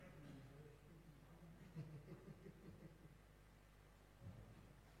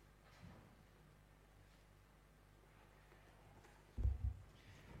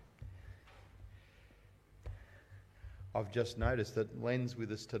I've just noticed that Len's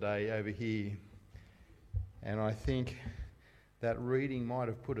with us today over here, and I think that reading might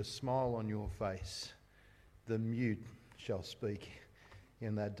have put a smile on your face. The mute shall speak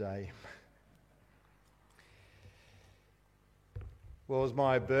in that day. Well, it was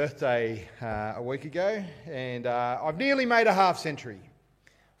my birthday a week ago, and I've nearly made a half century.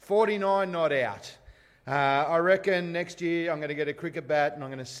 49 not out. I reckon next year I'm going to get a cricket bat and I'm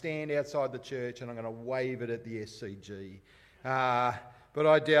going to stand outside the church and I'm going to wave it at the SCG. But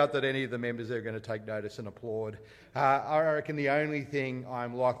I doubt that any of the members are going to take notice and applaud. I reckon the only thing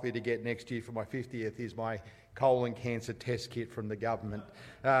I'm likely to get next year for my 50th is my colon cancer test kit from the government.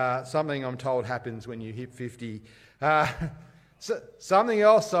 Something I'm told happens when you hit 50. Something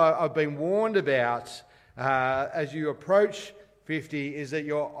else I've been warned about as you approach 50 is that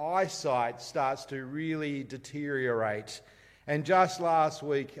your eyesight starts to really deteriorate. And just last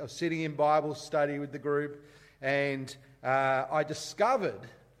week, I was sitting in Bible study with the group, and I discovered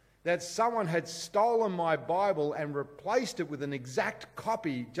that someone had stolen my Bible and replaced it with an exact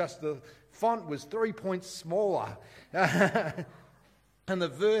copy, just the font was 3 points smaller. And the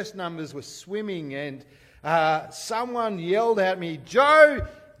verse numbers were swimming, and someone yelled at me, "Joe,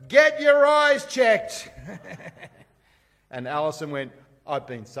 get your eyes checked." And Alison went, "I've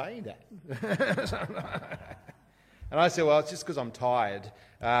been saying that." And I said, "Well, it's just because I'm tired."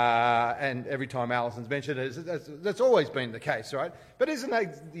 And every time Alison's mentioned it, that's always been the case, right? But isn't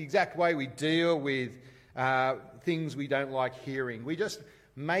that the exact way we deal with things we don't like hearing? We just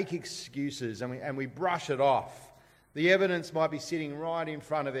make excuses and we brush it off. The evidence might be sitting right in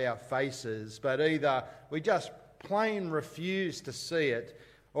front of our faces, but either we just plain refuse to see it,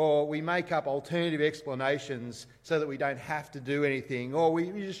 or we make up alternative explanations so that we don't have to do anything, or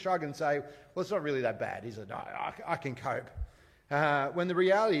we just shrug and say, "Well, it's not really that bad, is it? No, I can cope." When the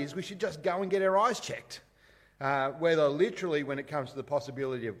reality is we should just go and get our eyes checked, whether literally when it comes to the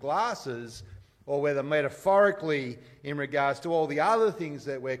possibility of glasses, or whether metaphorically in regards to all the other things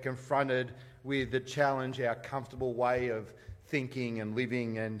that we're confronted with that challenge our comfortable way of thinking and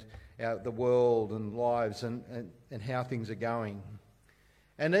living and the world and lives and how things are going.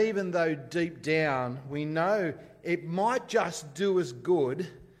 And even though deep down we know it might just do us good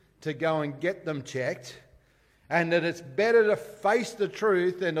to go and get them checked, and that it's better to face the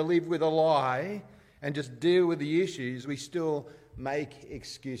truth than to live with a lie and just deal with the issues, we still make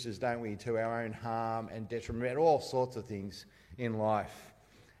excuses, don't we, to our own harm and detriment, all sorts of things in life.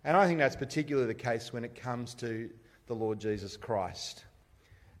 And I think that's particularly the case when it comes to the Lord Jesus Christ.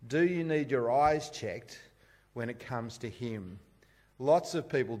 Do you need your eyes checked when it comes to him? Lots of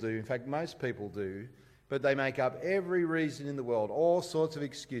people do, in fact most people do, but they make up every reason in the world, all sorts of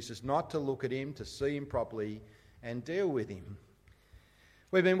excuses not to look at him, to see him properly and deal with him.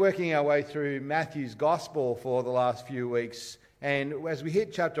 We've been working our way through Matthew's Gospel for the last few weeks, and as we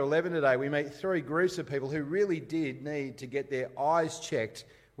hit chapter 11 today, we meet three groups of people who really did need to get their eyes checked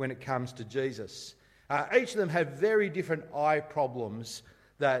when it comes to Jesus. Each of them have very different eye problems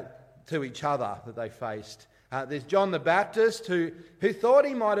to each other that they faced. There's John the Baptist who thought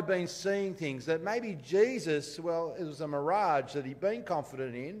he might have been seeing things that maybe Jesus, well, it was a mirage that he'd been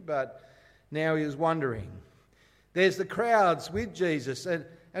confident in, but now he was wondering. There's the crowds with Jesus, and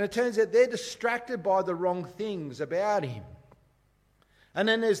it turns out they're distracted by the wrong things about him. And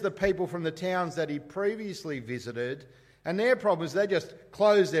then there's the people from the towns that he previously visited, and their problem is they just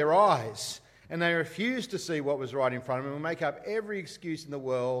close their eyes and they refuse to see what was right in front of them and make up every excuse in the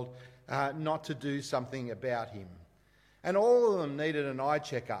world not to do something about him. And all of them needed an eye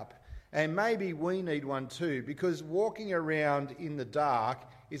checkup, and maybe we need one too, because walking around in the dark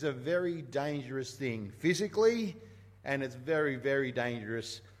is a very dangerous thing physically, and it's very, very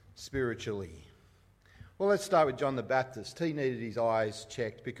dangerous spiritually. Well, let's start with John the Baptist. He needed his eyes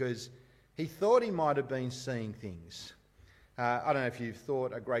checked because he thought he might have been seeing things. I don't know if you've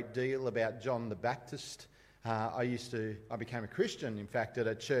thought a great deal about John the Baptist. I became a Christian, in fact, at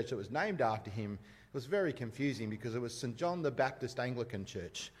a church that was named after him. It was very confusing because it was St. John the Baptist Anglican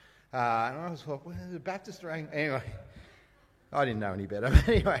Church. And I was like, well, the Baptist or Anglican? Anyway, I didn't know any better. But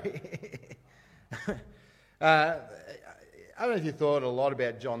anyway, I don't know if you thought a lot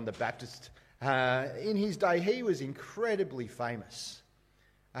about John the Baptist. In his day, he was incredibly famous.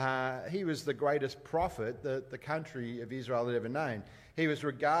 He was the greatest prophet that the country of Israel had ever known. He was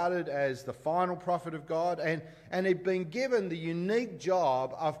regarded as the final prophet of God, and he'd been given the unique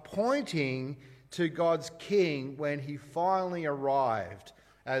job of pointing to God's king when he finally arrived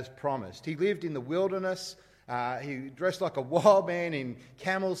as promised. He lived in the wilderness. He dressed like a wild man in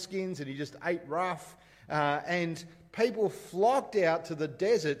camel skins, and he just ate rough. And people flocked out to the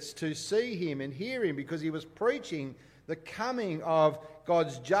deserts to see him and hear him because he was preaching the coming of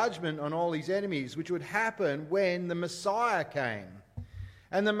God's judgment on all his enemies, which would happen when the Messiah came.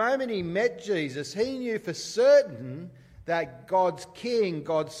 And the moment he met Jesus, he knew for certain that God's King,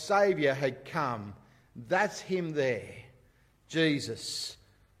 God's Saviour had come. That's him there, Jesus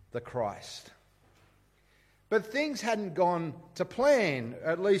the Christ. But things hadn't gone to plan,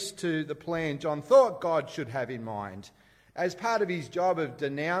 at least to the plan John thought God should have in mind. As part of his job of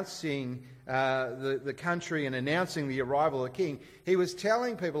denouncing the country and announcing the arrival of the king, he was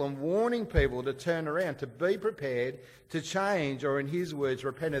telling people and warning people to turn around, to be prepared to change, or in his words,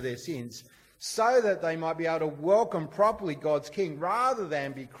 repent of their sins, so that they might be able to welcome properly God's king rather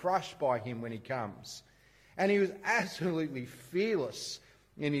than be crushed by him when he comes. And he was absolutely fearless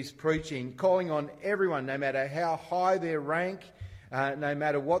in his preaching, calling on everyone, no matter how high their rank, no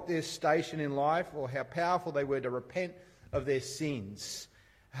matter what their station in life or how powerful they were, to repent of their sins.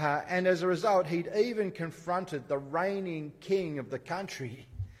 And as a result, he'd even confronted the reigning king of the country,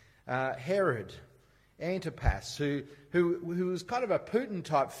 Herod Antipas, who was kind of a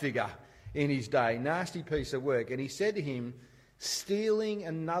Putin-type figure in his day, nasty piece of work. And he said to him, stealing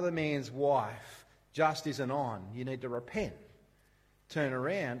another man's wife just isn't on. You need to repent. Turn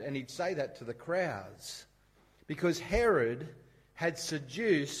around. And he'd say that to the crowds because Herod had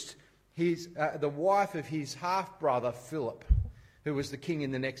seduced the wife of his half-brother Philip, who was the king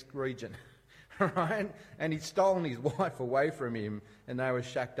in the next region, right? And he'd stolen his wife away from him, and they were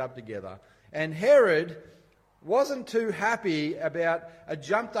shacked up together. And Herod wasn't too happy about a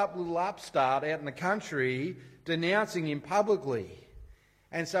jumped-up little upstart out in the country denouncing him publicly.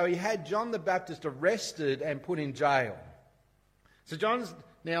 And so he had John the Baptist arrested and put in jail. So John's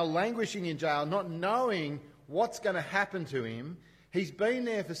now languishing in jail, not knowing what's going to happen to him. He's been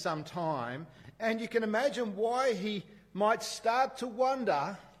there for some time, and you can imagine why he might start to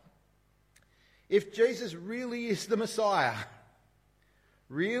wonder if Jesus really is the Messiah.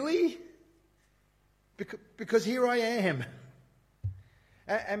 Really? Because here I am.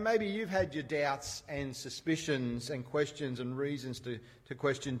 And maybe you've had your doubts and suspicions and questions and reasons to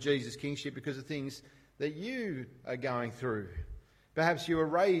question Jesus' kingship because of things that you are going through. Perhaps you were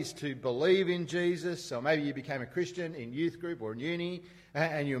raised to believe in Jesus, or maybe you became a Christian in youth group or in uni,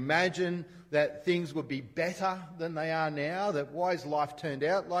 and you imagine that things would be better than they are now, that why has life turned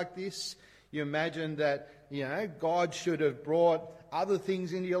out like this? You imagine that, God should have brought other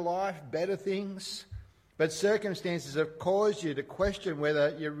things into your life, better things. But circumstances have caused you to question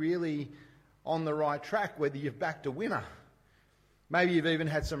whether you're really on the right track, whether you've backed a winner. Maybe you've even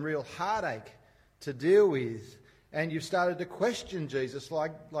had some real heartache to deal with. And you've started to question Jesus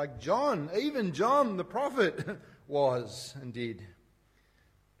like John, even John the prophet, was and did.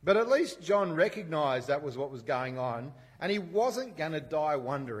 But at least John recognised that was what was going on, and he wasn't going to die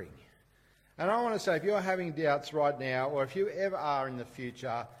wondering. And I want to say, if you're having doubts right now, or if you ever are in the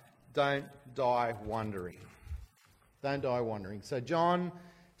future, don't die wondering. Don't die wondering. So John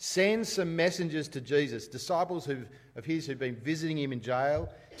sends some messengers to Jesus, disciples of his who've been visiting him in jail,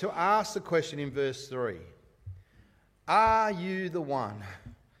 to ask the question in verse 3. Are you the one?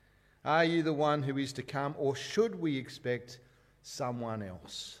 Are you the one who is to come, or should we expect someone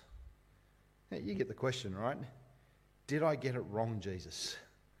else? Now, you get the question, right? Did I get it wrong, Jesus?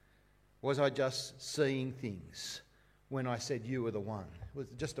 Was I just seeing things when I said you were the one? Was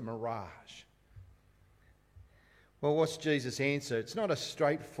it just a mirage? Well, what's Jesus' answer? It's not a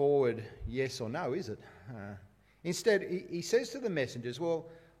straightforward yes or no, is it? Instead, he says to the messengers, well,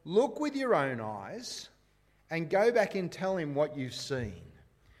 look with your own eyes and go back and tell him what you've seen.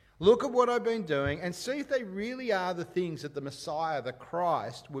 Look at what I've been doing and see if they really are the things that the Messiah, the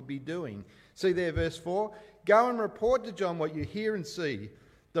Christ, would be doing. See there, verse 4. Go and report to John what you hear and see.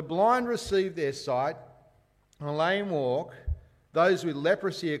 The blind receive their sight, the lame walk, those with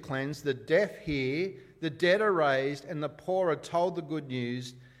leprosy are cleansed, the deaf hear, the dead are raised, and the poor are told the good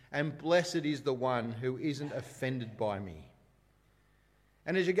news, and blessed is the one who isn't offended by me.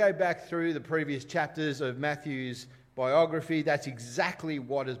 And as you go back through the previous chapters of Matthew's biography, that's exactly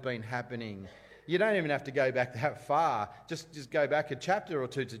what has been happening. You don't even have to go back that far. Just go back a chapter or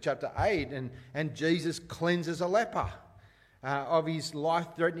two to chapter 8, and Jesus cleanses a leper of his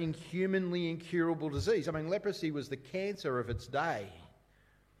life-threatening, humanly incurable disease. I mean, leprosy was the cancer of its day.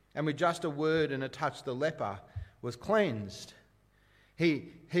 And with just a word and a touch, the leper was cleansed. He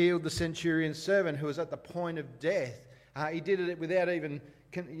healed the centurion's servant who was at the point of death. He did it without even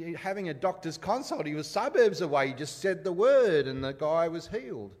having a doctor's consult. He was suburbs away. He just said the word and the guy was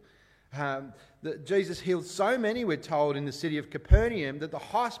healed. Jesus healed so many, we're told, in the city of Capernaum that the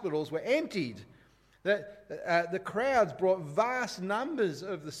hospitals were emptied. The crowds brought vast numbers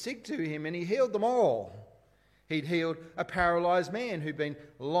of the sick to him and he healed them all. He'd healed a paralysed man who'd been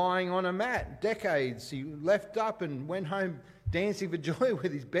lying on a mat decades. He left up and went home dancing for joy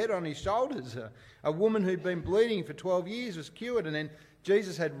with his bed on his shoulders. A woman who'd been bleeding for 12 years was cured, and then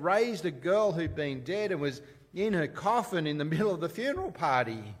Jesus had raised a girl who'd been dead and was in her coffin in the middle of the funeral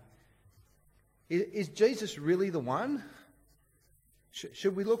party. Is Jesus really the one?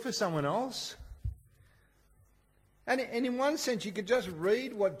 Should we look for someone else? And in one sense, you could just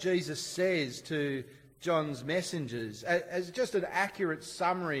read what Jesus says to John's messengers as just an accurate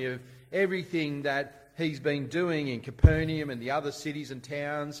summary of everything that he's been doing in Capernaum and the other cities and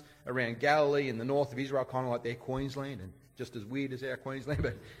towns around Galilee and the north of Israel, kind of like their Queensland, and just as weird as our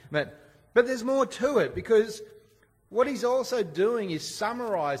Queensland. But there's more to it, because what he's also doing is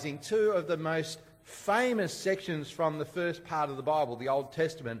summarising two of the most famous sections from the first part of the Bible, the Old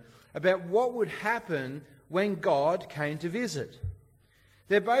Testament, about what would happen when God came to visit.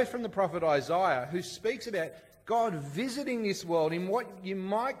 They're both from the prophet Isaiah, who speaks about God visiting this world in what you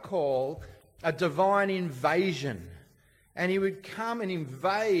might call a divine invasion. And he would come and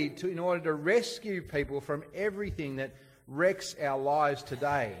invade in order to rescue people from everything that wrecks our lives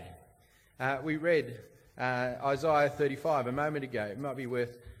today. We read Isaiah 35 a moment ago. It might be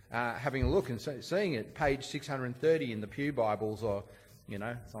worth having a look and seeing it. Page 630 in the Pew Bibles, or,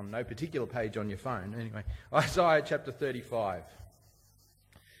 it's on no particular page on your phone. Anyway, Isaiah chapter 35.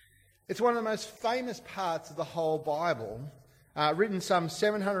 It's one of the most famous parts of the whole Bible, written some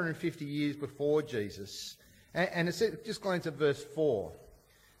 750 years before Jesus. And it's just glance at verse 4.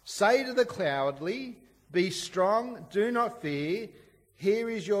 Say to the cowardly, be strong, do not fear. Here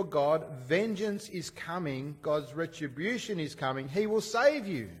is your God. Vengeance is coming. God's retribution is coming. He will save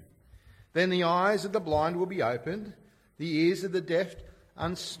you. Then the eyes of the blind will be opened, the ears of the deaf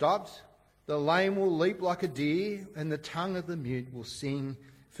unstopped. The lame will leap like a deer, and the tongue of the mute will sing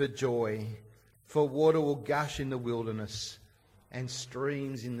for joy. For water will gush in the wilderness and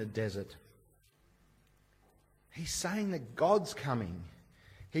streams in the desert. He's saying that God's coming.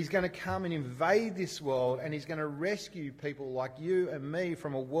 He's going to come and invade this world, and he's going to rescue people like you and me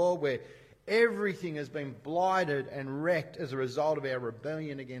from a world where everything has been blighted and wrecked as a result of our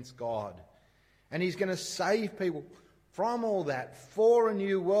rebellion against God. And he's going to save people from all that for a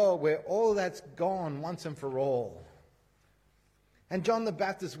new world where all that's gone once and for all. And John the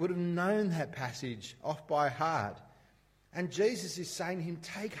Baptist would have known that passage off by heart. And Jesus is saying to him,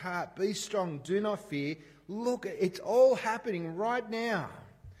 take heart, be strong, do not fear. Look, it's all happening right now.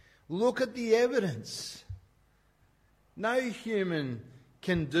 Look at the evidence. No human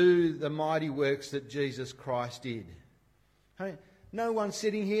can do the mighty works that Jesus Christ did. I mean, no one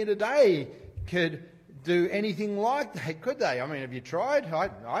sitting here today could do anything like that, could they? I mean, have you tried?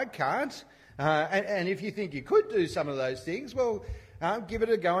 I can't. And if you think you could do some of those things, well, give it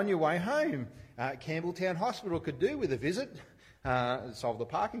a go on your way home. Campbelltown Hospital could do with a visit. Solve the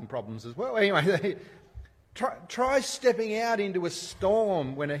parking problems as well. Anyway, try stepping out into a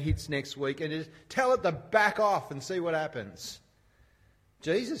storm when it hits next week and just tell it to back off and see what happens.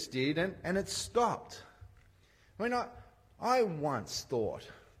 Jesus did, and it stopped. I mean, I once thought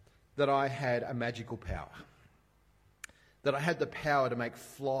that I had a magical power, that I had the power to make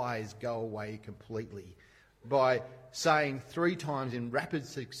flies go away completely by saying 3 times in rapid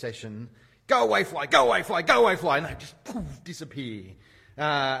succession, go away fly, go away fly, go away fly, and they just poof, disappear.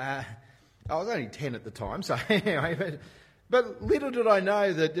 I was only 10 at the time, so anyway, but little did I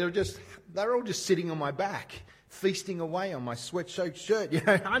know that they're all just sitting on my back, feasting away on my sweat-soaked shirt.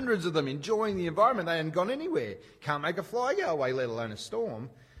 Hundreds of them enjoying the environment. They hadn't gone anywhere. Can't make a fly go away, let alone a storm.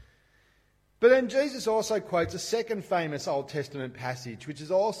 But then Jesus also quotes a second famous Old Testament passage, which is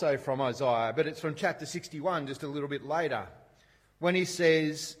also from Isaiah, but it's from chapter 61, just a little bit later, when he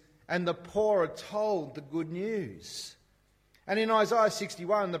says, and the poor are told the good news. And in Isaiah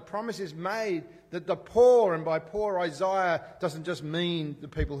 61, the promise is made that the poor, and by poor Isaiah doesn't just mean the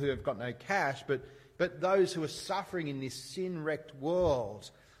people who have got no cash, but those who are suffering in this sin-wrecked world,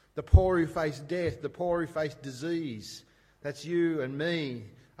 the poor who face death, the poor who face disease. That's you and me.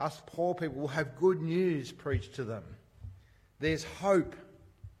 Us poor people will have good news preached to them. There's hope.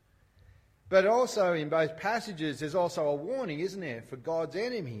 But also in both passages, there's also a warning, isn't there, for God's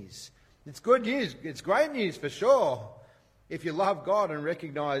enemies. It's good news. It's great news for sure, if you love God and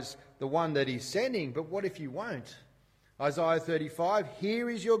recognise the one that he's sending. But what if you won't? Isaiah 35, here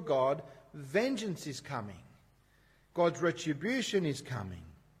is your God, vengeance is coming. God's retribution is coming.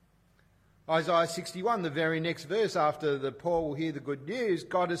 Isaiah 61, the very next verse after the poor will hear the good news,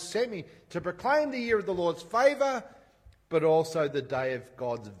 God has sent me to proclaim the year of the Lord's favour, but also the day of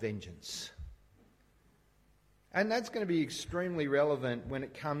God's vengeance. And that's going to be extremely relevant when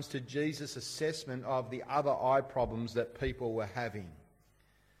it comes to Jesus' assessment of the other eye problems that people were having.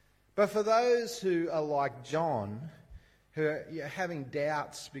 But for those who are like John, who are having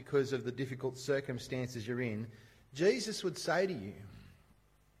doubts because of the difficult circumstances you're in, Jesus would say to you,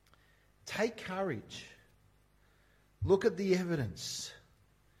 take courage. Look at the evidence.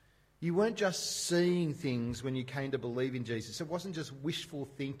 You weren't just seeing things when you came to believe in Jesus. It wasn't just wishful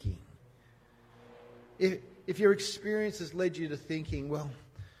thinking. If your experience has led you to thinking, well,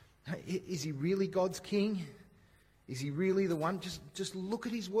 is he really God's king? Is he really the one? Just look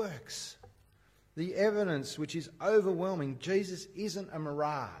at his works. The evidence, which is overwhelming. Jesus isn't a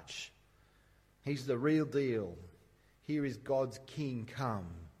mirage. He's the real deal. Here is God's king come.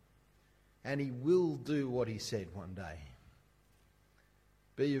 And he will do what he said one day.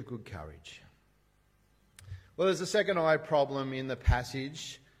 Be of good courage. Well, there's a second eye problem in the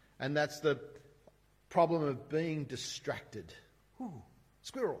passage, and that's the problem of being distracted. Ooh,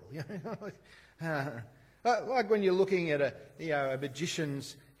 squirrel. Like when you're looking at a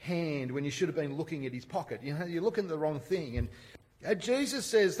magician's hand when you should have been looking at his pocket. You're looking at the wrong thing. And Jesus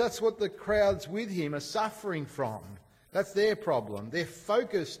says that's what the crowds with him are suffering from. That's their problem. They're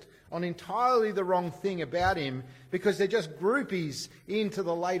focused on entirely the wrong thing about him because they're just groupies into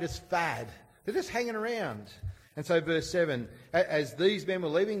the latest fad. They're just hanging around. And so verse 7, as these men were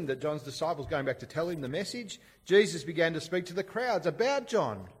leaving, John's disciples going back to tell him the message, Jesus began to speak to the crowds about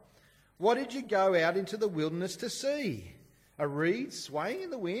John. What did you go out into the wilderness to see? A reed swaying in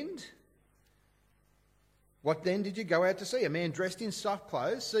the wind? What then did you go out to see? A man dressed in soft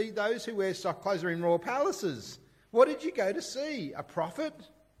clothes? See, those who wear soft clothes are in royal palaces. What did you go to see? A prophet?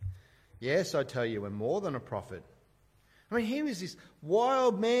 Yes, I tell you, and more than a prophet. I mean, here was this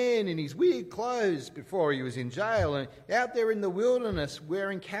wild man in his weird clothes before he was in jail and out there in the wilderness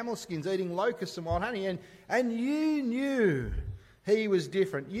wearing camel skins, eating locusts and wild honey. And you knew he was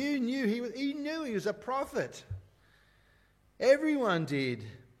different. You knew he knew he was a prophet. Everyone did.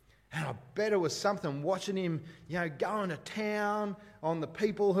 And I bet it was something watching him, going to town on the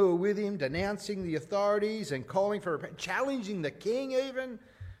people who were with him, denouncing the authorities and calling for challenging the king even.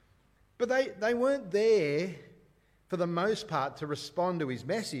 But they weren't there for the most part to respond to his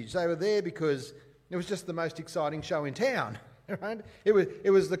message. They were there because it was just the most exciting show in town. Right?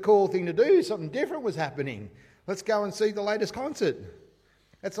 It was the cool thing to do. Something different was happening. Let's go and see the latest concert.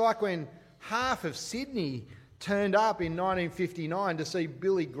 It's like when half of Sydney turned up in 1959 to see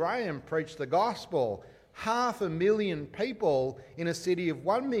Billy Graham preach the gospel. 500,000 people in a city of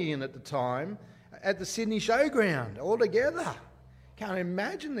 1 million at the time at the Sydney Showground all together. Can't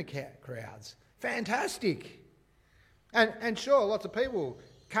imagine the crowds. Fantastic. And sure, lots of people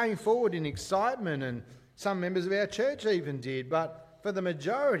came forward in excitement, and some members of our church even did, but for the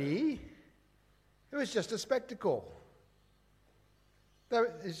majority, it was just a spectacle.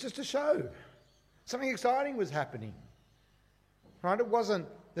 It's just a show. Something exciting was happening. Right? It wasn't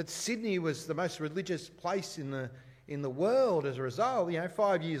that Sydney was the most religious place in the world as a result.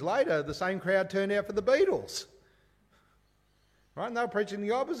 5 years later, the same crowd turned out for the Beatles. Right? And they were preaching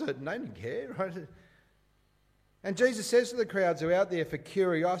the opposite, and they didn't care. Right? And Jesus says to the crowds who are out there for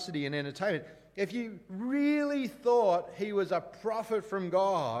curiosity and entertainment, if you really thought he was a prophet from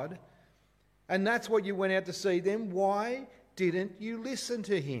God, and that's what you went out to see, then why didn't you listen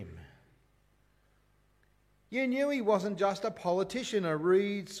to him? You knew he wasn't just a politician, a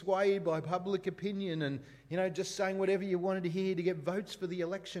reed swayed by public opinion and, just saying whatever you wanted to hear to get votes for the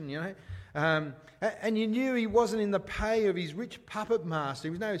election, And you knew he wasn't in the pay of his rich puppet master.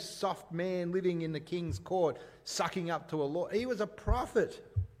 He was no soft man living in the king's court, sucking up to a law. He was a prophet.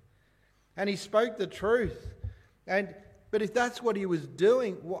 And he spoke the truth. But if that's what he was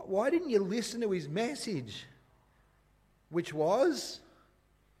doing, why didn't you listen to his message? Which was,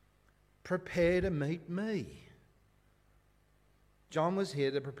 prepare to meet me. John was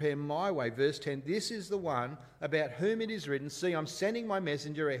here to prepare my way. Verse 10, this is the one about whom it is written, see, I'm sending my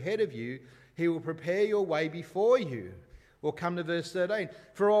messenger ahead of you. He will prepare your way before you. We'll come to verse 13.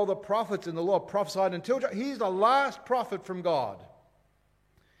 For all the prophets in the law prophesied until John. He's the last prophet from God.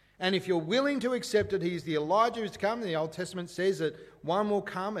 And if you're willing to accept it, he's the Elijah who's to come. The Old Testament says that one will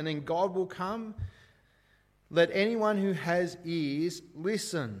come and then God will come. Let anyone who has ears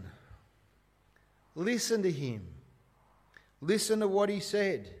listen. Listen to him. Listen to what he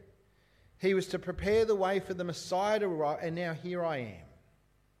said. He was to prepare the way for the Messiah to arrive, and now here I am.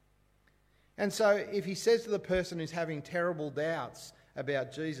 And so if he says to the person who's having terrible doubts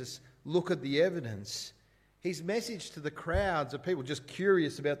about Jesus, look at the evidence, his message to the crowds of people just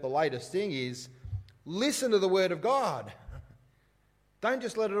curious about the latest thing is, listen to the word of God. Don't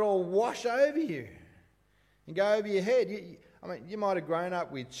just let it all wash over you. and go over your head. You might have grown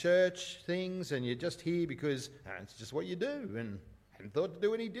up with church things and you're just here because it's just what you do and hadn't thought to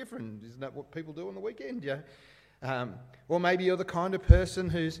do any different. Isn't that what people do on the weekend? Or maybe you're the kind of person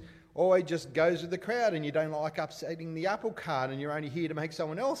who's always just goes with the crowd and you don't like upsetting the apple cart and you're only here to make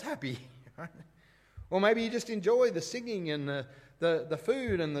someone else happy. Right? Or maybe you just enjoy the singing and the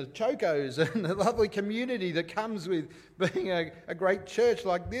food and the chocos and the lovely community that comes with being a great church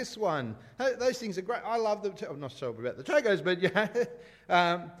like this one. Those things are great. I love them too. I'm not sure about the chocos, but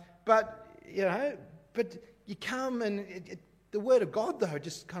but you come and the Word of God, though,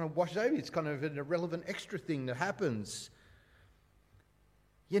 just kind of washes over you. It's kind of an irrelevant extra thing that happens.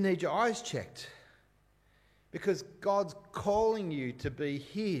 You need your eyes checked because God's calling you to be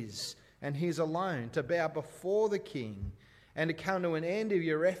His and His alone, to bow before the King and to come to an end of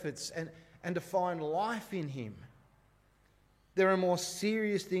your efforts and to find life in Him. There are more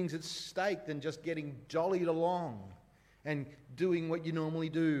serious things at stake than just getting jollied along and doing what you normally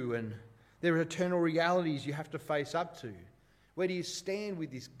do. And there are eternal realities you have to face up to. Where do you stand with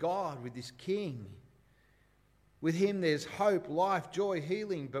this God, with this King? With Him there's hope, life, joy,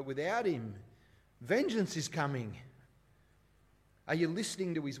 healing, but without Him, vengeance is coming. Are you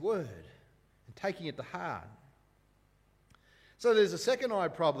listening to His word and taking it to heart? So there's a second eye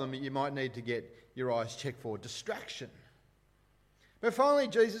problem that you might need to get your eyes checked for, distraction. But finally,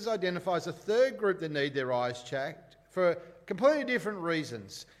 Jesus identifies a third group that need their eyes checked for completely different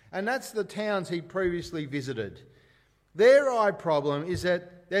reasons, and that's the towns he previously visited. Their eye problem is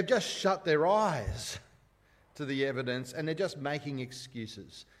that they've just shut their eyes to the evidence and they're just making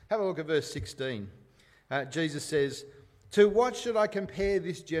excuses. Have a look at verse 16. Jesus says, "To what should I compare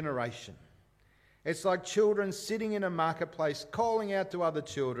this generation? It's like children sitting in a marketplace calling out to other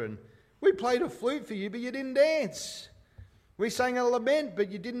children. We played a flute for you, but you didn't dance. We sang a lament,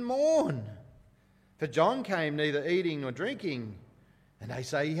 but you didn't mourn. For John came neither eating nor drinking, and they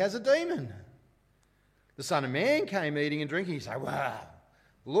say he has a demon. The Son of Man came eating and drinking. You say, wow,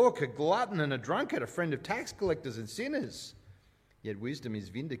 look, a glutton and a drunkard, a friend of tax collectors and sinners. Yet wisdom is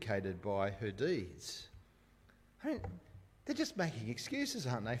vindicated by her deeds." They're just making excuses,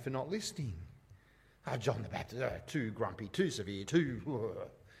 aren't they, for not listening? Oh, John the Baptist, too grumpy, too severe,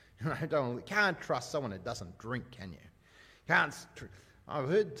 can't trust someone who doesn't drink, can you? I've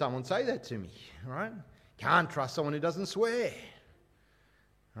heard someone say that to me, right? Can't trust someone who doesn't swear,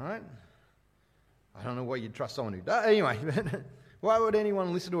 right? I don't know why you'd trust someone who does. Anyway, why would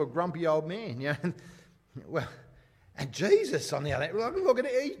anyone listen to a grumpy old man? Well, and Jesus on the other hand, look at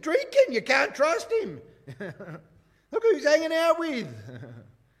it, he's drinking, you can't trust him. Look who he's hanging out with.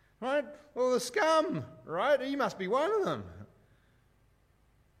 Right? Well, the scum, right? He must be one of them.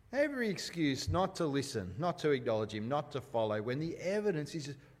 Every excuse not to listen, not to acknowledge him, not to follow, when the evidence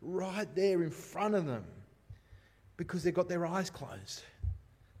is right there in front of them because they've got their eyes closed.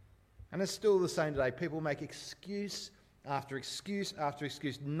 And it's still the same today. People make excuse after excuse after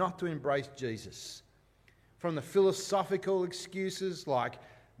excuse not to embrace Jesus. From the philosophical excuses like,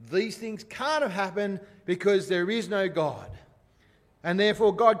 these things can't have happened because there is no God. And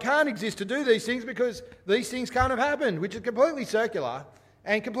therefore God can't exist to do these things because these things can't have happened, which is completely circular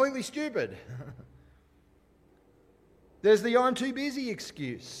and completely stupid. There's the I'm too busy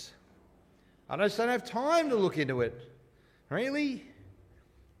excuse. I just don't have time to look into it. Really?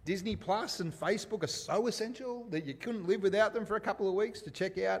 Disney Plus and Facebook are so essential that you couldn't live without them for a couple of weeks to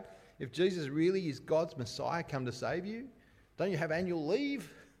check out if Jesus really is God's Messiah come to save you? Don't you have annual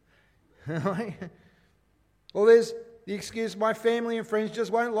leave? Well, there's the excuse, my family and friends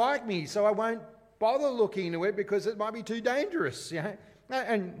just won't like me, so I won't bother looking into it because it might be too dangerous.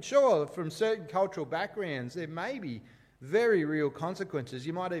 And sure, from certain cultural backgrounds, there may be very real consequences.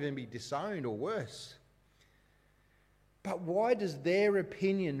 You might even be disowned or worse. But why does their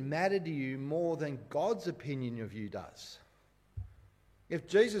opinion matter to you more than God's opinion of you does? If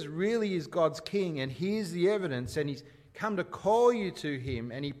Jesus really is God's King and here's the evidence and he's come to call you to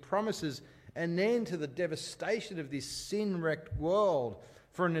him and he promises an end to the devastation of this sin-wrecked world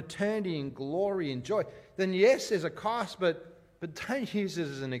for an eternity in glory and joy, then yes, there's a cost, but don't use it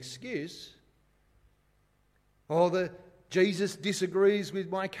as an excuse. Or the Jesus disagrees with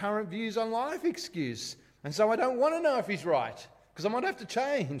my current views on life excuse, and so I don't want to know if he's right, because I might have to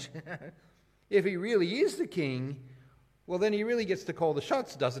change. If he really is the King, well then he really gets to call the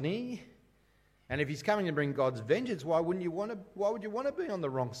shots, doesn't he? And if he's coming to bring God's vengeance, why would you want to be on the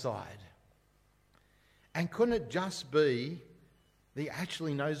wrong side? And couldn't it just be that he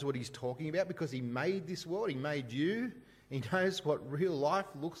actually knows what he's talking about because he made this world, he made you, he knows what real life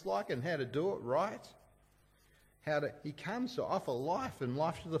looks like and how to do it right? He comes to offer life and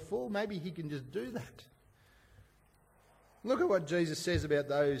life to the full. Maybe he can just do that. Look at what Jesus says about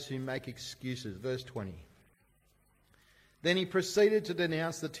those who make excuses. Verse 20. Then he proceeded to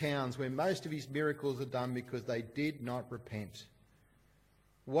denounce the towns where most of his miracles are done because they did not repent.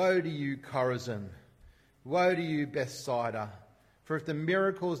 Woe to you, Chorazin! Woe to you, Bethsaida! For if the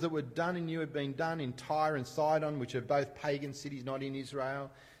miracles that were done in you had been done in Tyre and Sidon, which are both pagan cities not in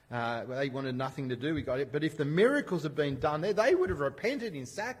Israel, they wanted nothing to do with God. But if the miracles had been done there, they would have repented in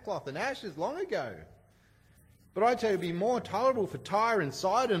sackcloth and ashes long ago. But I tell you, it would be more tolerable for Tyre and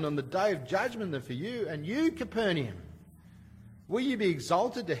Sidon on the day of judgment than for you. And you, Capernaum, will you be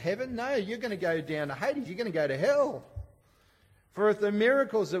exalted to heaven? No, you're going to go down to Hades. You're going to go to hell. For if the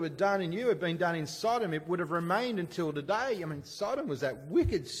miracles that were done in you had been done in Sodom, it would have remained until today. I mean, Sodom was that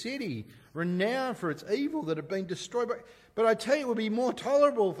wicked city, renowned for its evil that had been destroyed. But I tell you, it will be more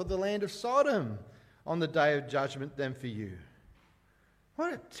tolerable for the land of Sodom on the day of judgment than for you.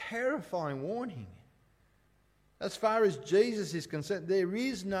 What a terrifying warning. As far as Jesus is concerned, there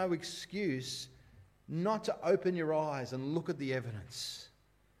is no excuse not to open your eyes and look at the evidence.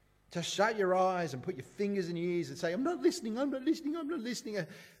 To shut your eyes and put your fingers in your ears and say, I'm not listening, I'm not listening, I'm not listening.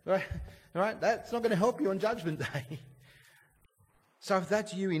 Right? That's not going to help you on Judgment Day. So if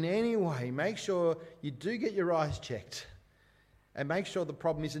that's you in any way, make sure you do get your eyes checked. And make sure the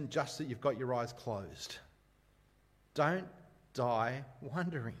problem isn't just that you've got your eyes closed. Don't die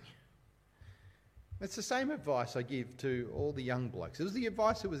wondering. It's the same advice I give to all the young blokes. It was the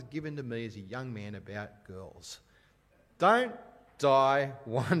advice that was given to me as a young man about girls. Don't die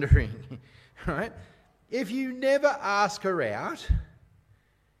wondering. Right? If you never ask her out,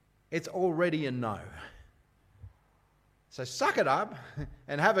 it's already a no. So suck it up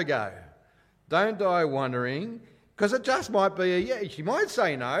and have a go. Don't die wondering, because it just might be a yeah. She might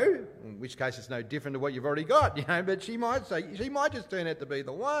say no, in which case it's no different to what you've already got, but she might just turn out to be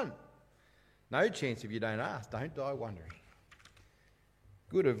the one. No chance if you don't ask. Don't die wondering.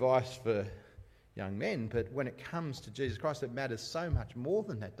 Good advice for young men, but when it comes to Jesus Christ, it matters so much more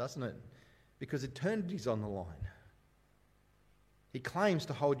than that, doesn't it? Because eternity's on the line. He claims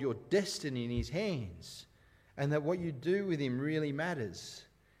to hold your destiny in his hands, and that what you do with him really matters.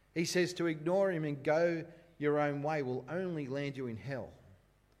 He says to ignore him and go your own way will only land you in hell.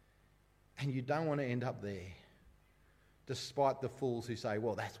 And you don't want to end up there. Despite the fools who say,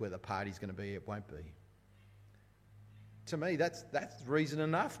 well, that's where the party's going to be, it won't be. To me, that's reason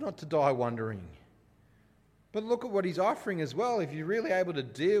enough not to die wondering. But look at what he's offering as well. If you're really able to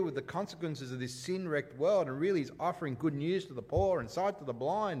deal with the consequences of this sin-wrecked world and really he's offering good news to the poor and sight to the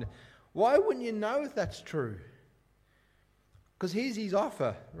blind, why wouldn't you know if that's true? Because here's his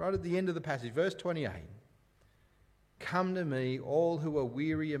offer right at the end of the passage, verse 28. Come to me, all who are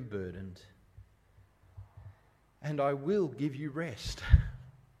weary and burdened, and I will give you rest.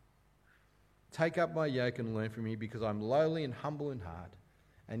 Take up my yoke and learn from me, because I'm lowly and humble in heart,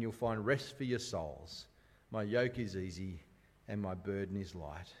 and you'll find rest for your souls. My yoke is easy and my burden is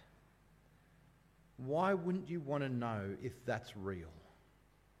light. Why wouldn't you want to know if that's real?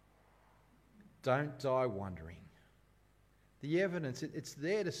 Don't die wondering. The evidence, it's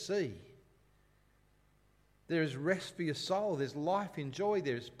there to see. There is rest for your soul. There's life in joy.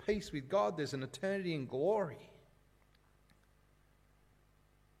 There's peace with God. There's an eternity in glory.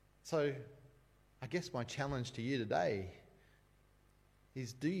 So, I guess my challenge to you today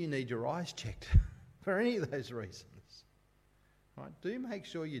is, do you need your eyes checked for any of those reasons? Right? Do make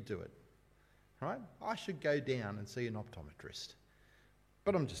sure you do it. Right? I should go down and see an optometrist,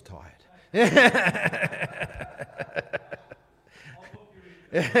 but I'm just tired.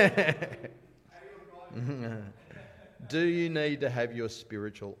 Do you need to have your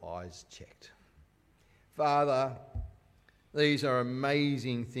spiritual eyes checked? Father, these are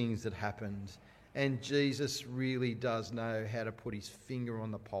amazing things that happened, and Jesus really does know how to put his finger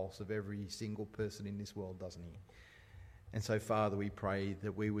on the pulse of every single person in this world, doesn't he? And so, Father, we pray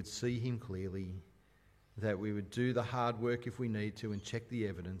that we would see him clearly, that we would do the hard work if we need to and check the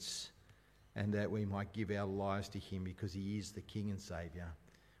evidence, and that we might give our lives to him because he is the King and Saviour.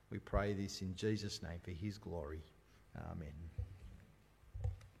 We pray this in Jesus' name for his glory. Amen.